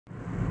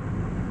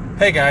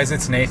Hey guys,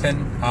 it's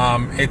Nathan.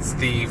 It's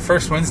the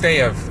first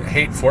Wednesday of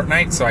Hate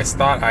Fortnite, so I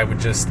thought I would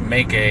just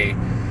make a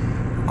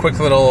quick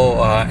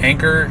little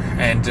anchor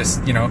and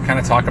just, kind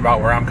of talk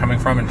about where I'm coming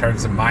from in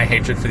terms of my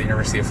hatred for the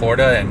University of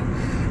Florida.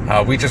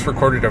 And we just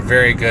recorded a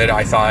very good,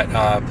 I thought,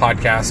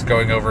 podcast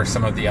going over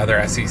some of the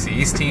other SEC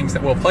East teams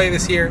that will play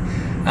this year.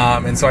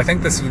 And so I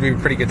think this would be a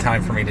pretty good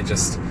time for me to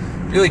just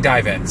really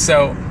dive in.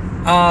 So,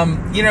 what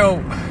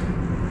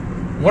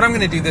I'm going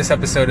to do this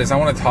episode is I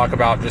want to talk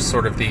about just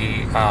sort of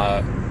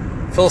the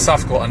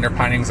philosophical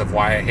underpinnings of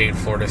why I hate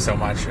Florida so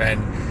much.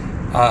 And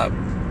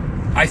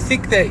I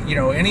think that,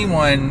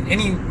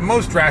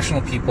 most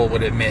rational people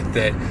would admit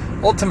that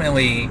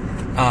ultimately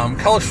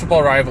college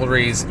football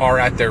rivalries are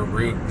at their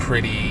root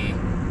pretty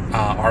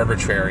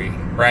arbitrary,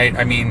 right?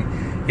 I mean,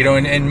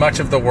 in much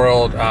of the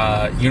world,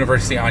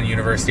 university on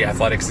university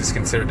athletics is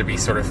considered to be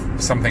sort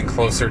of something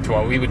closer to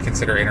what we would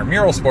consider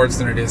intramural sports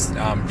than it is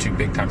to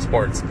big time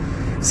sports.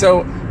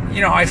 So,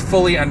 I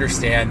fully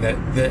understand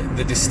that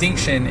the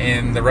distinction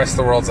in the rest of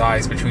the world's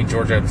eyes between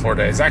Georgia and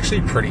Florida is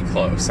actually pretty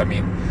close. I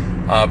mean,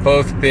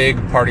 both big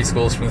party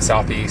schools from the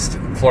Southeast,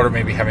 Florida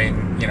maybe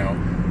having,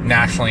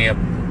 nationally a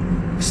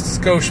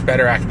skosh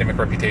better academic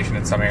reputation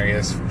in some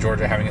areas,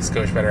 Georgia having a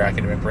skosh better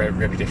academic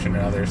reputation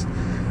in others.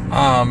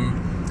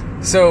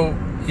 So,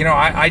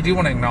 I do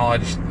want to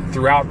acknowledge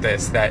throughout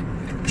this that,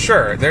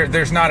 sure,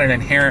 there's not an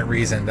inherent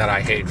reason that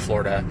I hate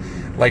Florida,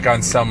 like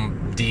on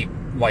some deep,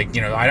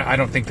 I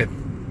don't think that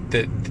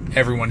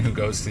everyone who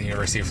goes to the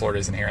University of Florida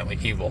is inherently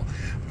evil.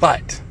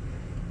 But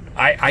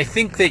I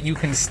think that you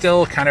can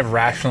still kind of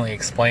rationally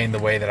explain the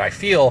way that I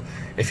feel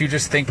if you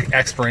just think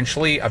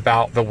experientially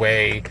about the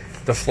way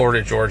the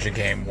Florida-Georgia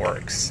game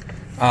works.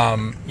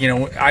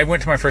 I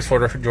went to my first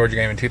Florida-Georgia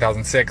game in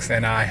 2006,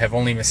 and I have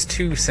only missed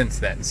 2 since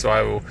then.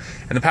 So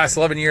in the past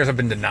 11 years, I've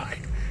been denied.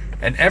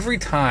 And every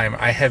time,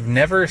 I have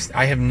never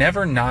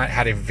not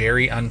had a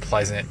very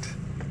unpleasant,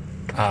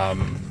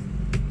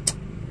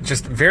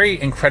 just very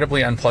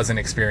incredibly unpleasant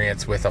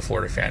experience with a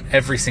Florida fan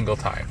every single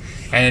time.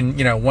 And,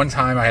 one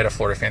time I had a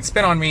Florida fan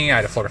spin on me. I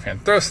had a Florida fan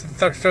throw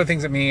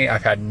things at me.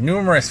 I've had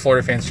numerous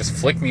Florida fans just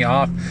flick me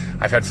off.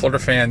 I've had Florida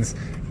fans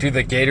do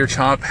the gator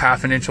chomp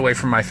half an inch away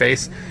from my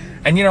face.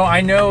 And, I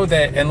know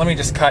that, and let me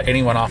just cut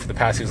anyone off in the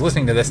past who's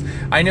listening to this.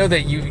 I know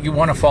that you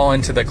want to fall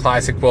into the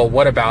classic, well,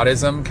 what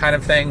aboutism kind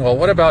of thing. Well,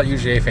 what about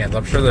UGA fans?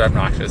 I'm sure they're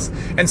obnoxious.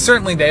 And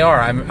certainly they are.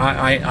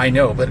 I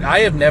know. But I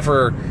have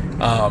never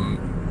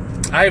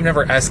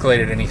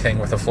escalated anything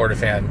with a Florida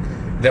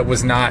fan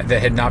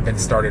that had not been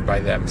started by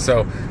them.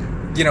 So,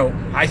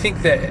 I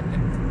think that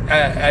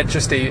at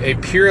just a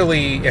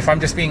purely, if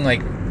I'm just being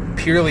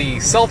purely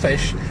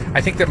selfish,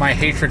 I think that my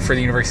hatred for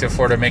the University of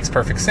Florida makes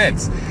perfect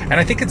sense. And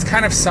I think it's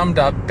kind of summed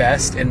up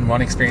best in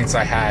one experience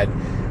I had.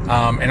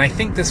 And I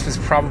think this was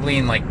probably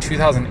in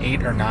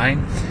 2008 or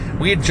 9.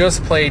 We had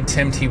just played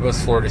Tim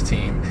Tebow's Florida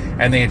team,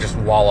 and they had just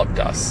walloped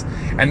us.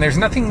 And there's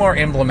nothing more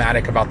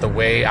emblematic about the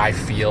way I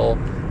feel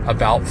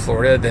about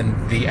Florida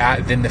than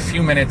the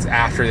few minutes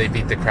after they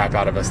beat the crap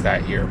out of us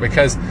that year.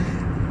 Because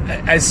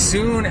as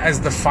soon as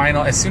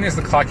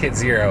the clock hit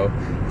 0,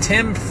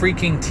 Tim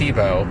freaking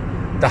Tebow,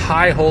 the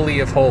high holy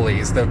of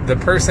holies, the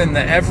person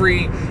that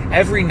every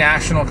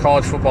national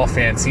college football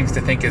fan seems to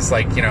think is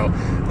a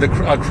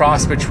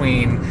cross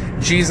between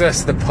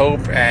Jesus, the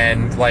Pope,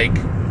 and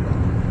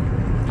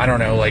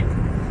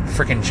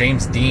freaking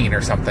James Dean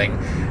or something,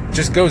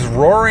 just goes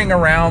roaring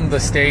around the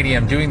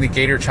stadium doing the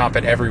gator chomp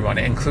at everyone,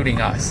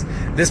 including us.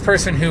 This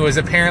person, who is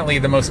apparently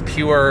the most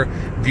pure,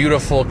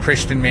 beautiful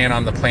Christian man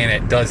on the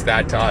planet, does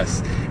that to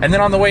us. And then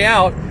on the way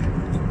out,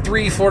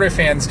 3 Florida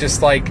fans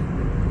just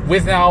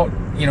without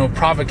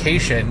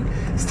provocation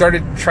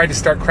tried to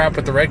start crap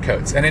with the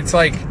Redcoats. And it's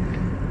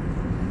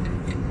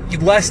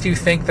lest you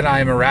think that I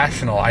am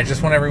irrational, I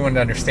just want everyone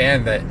to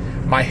understand that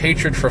my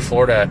hatred for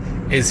Florida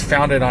is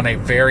founded on a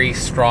very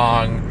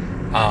strong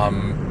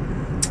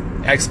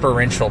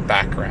experiential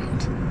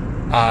background.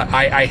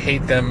 I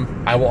hate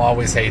them. I will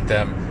always hate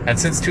them. And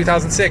since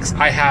 2006,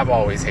 I have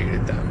always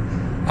hated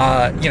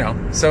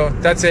them. So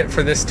that's it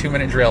for this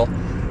 2-minute drill.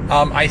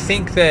 I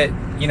think that,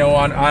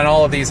 on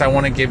all of these, I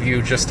want to give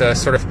you just a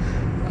sort of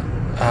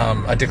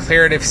a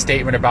declarative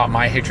statement about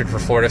my hatred for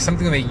Florida,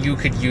 something that you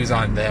could use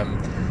on them,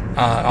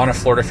 on a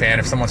Florida fan,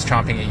 if someone's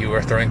chomping at you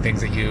or throwing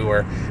things at you,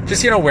 or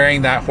just,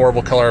 wearing that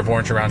horrible color of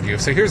orange around you.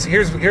 So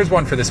here's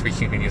one for this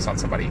week you can use on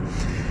somebody.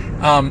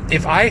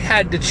 If I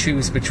had to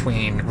choose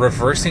between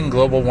reversing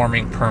global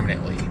warming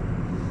permanently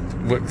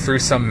through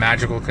some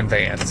magical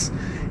conveyance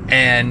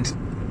and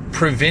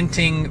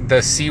preventing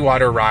the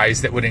seawater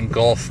rise that would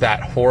engulf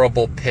that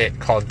horrible pit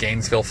called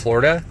Gainesville,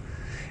 Florida,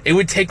 it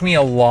would take me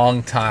a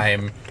long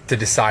time to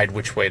decide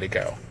which way to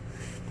go.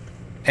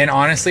 And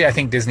honestly, I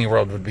think Disney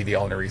World would be the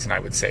only reason I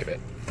would save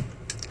it.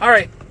 All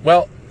right.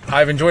 Well,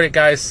 I've enjoyed it,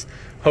 guys.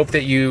 Hope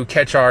that you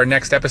catch our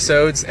next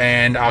episodes,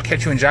 and I'll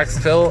catch you in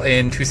Jacksonville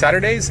in 2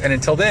 Saturdays. And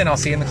until then, I'll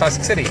see you in the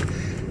Classic City.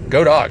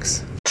 Go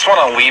Dogs. just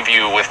want to leave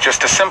you with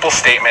just a simple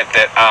statement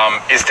that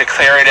is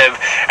declarative,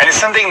 and it's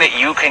something that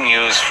you can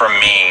use from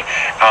me.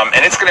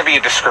 And it's going to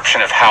be a description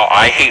of how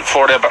I hate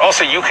Florida, but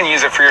also you can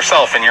use it for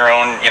yourself in your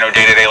own,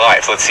 day-to-day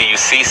life. Let's say you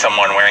see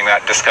someone wearing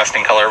that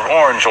disgusting color of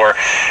orange, or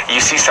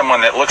you see someone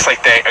that looks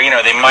like they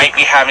might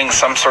be having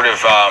some sort of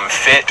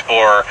fit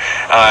or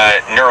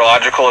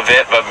neurological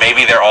event, but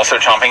maybe they're also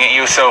chomping at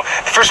you. So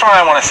the first one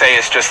I want to say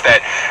is just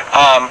that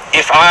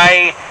if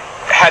I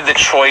had the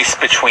choice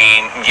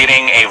between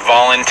getting a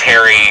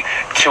voluntary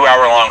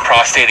 2-hour-long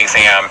prostate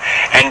exam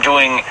and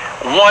doing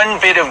one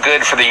bit of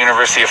good for the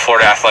University of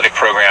Florida athletic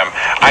program,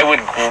 I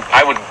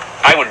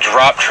would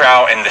drop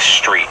trout in the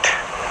street.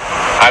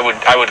 I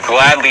would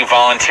gladly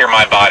volunteer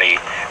my body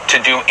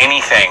to do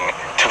anything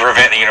to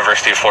prevent the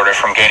University of Florida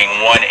from gaining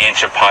 1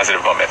 inch of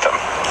positive momentum.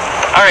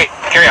 All right,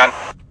 carry on.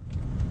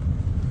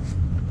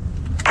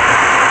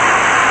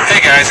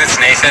 Hey guys,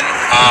 it's Nathan.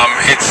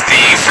 It's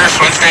the first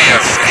Wednesday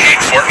of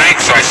Hate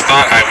Fortnite, so I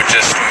thought I would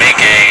just make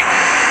a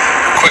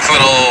quick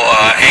little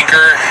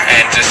anchor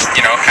and just,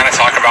 kind of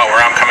talk about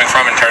where I'm coming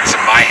from in terms of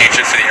my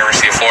hatred for the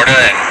University of Florida.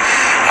 And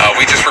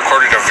we just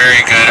recorded a very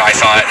good, I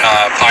thought,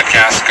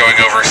 podcast going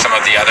over some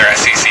of the other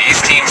SEC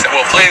East teams that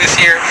will play this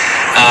year.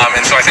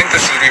 And so I think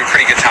this would be a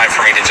pretty good time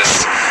for me to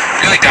just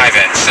really dive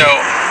in. So,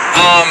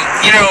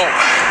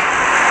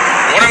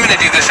 what I'm going to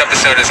do this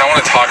episode is I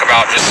want to talk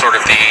about just sort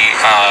of the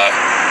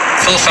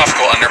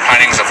philosophical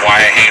underpinnings of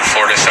why I hate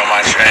Florida so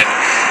much. And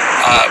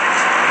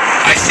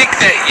I think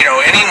that,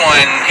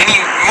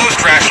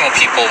 most rational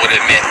people would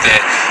admit that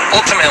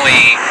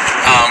ultimately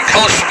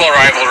college football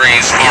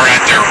rivalries are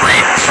at their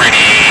root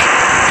pretty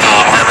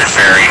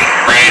arbitrary,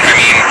 right? I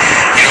mean,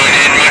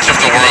 in much of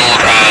the world,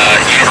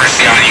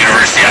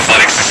 university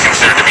athletics is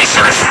considered to be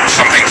sort of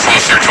something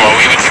closer to what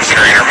we would consider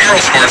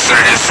intramural sports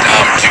than it is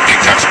to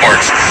big-time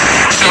sports.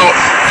 So,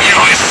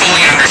 I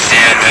fully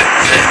understand that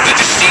the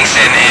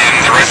distinction in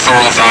the rest of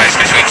the world's eyes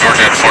between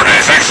Georgia and Florida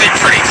is actually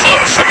pretty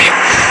close. I mean,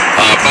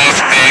 both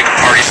big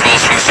party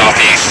schools from the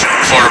Southeast,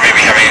 Florida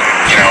maybe having,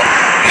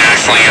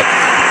 nationally a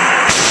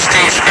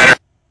skosh better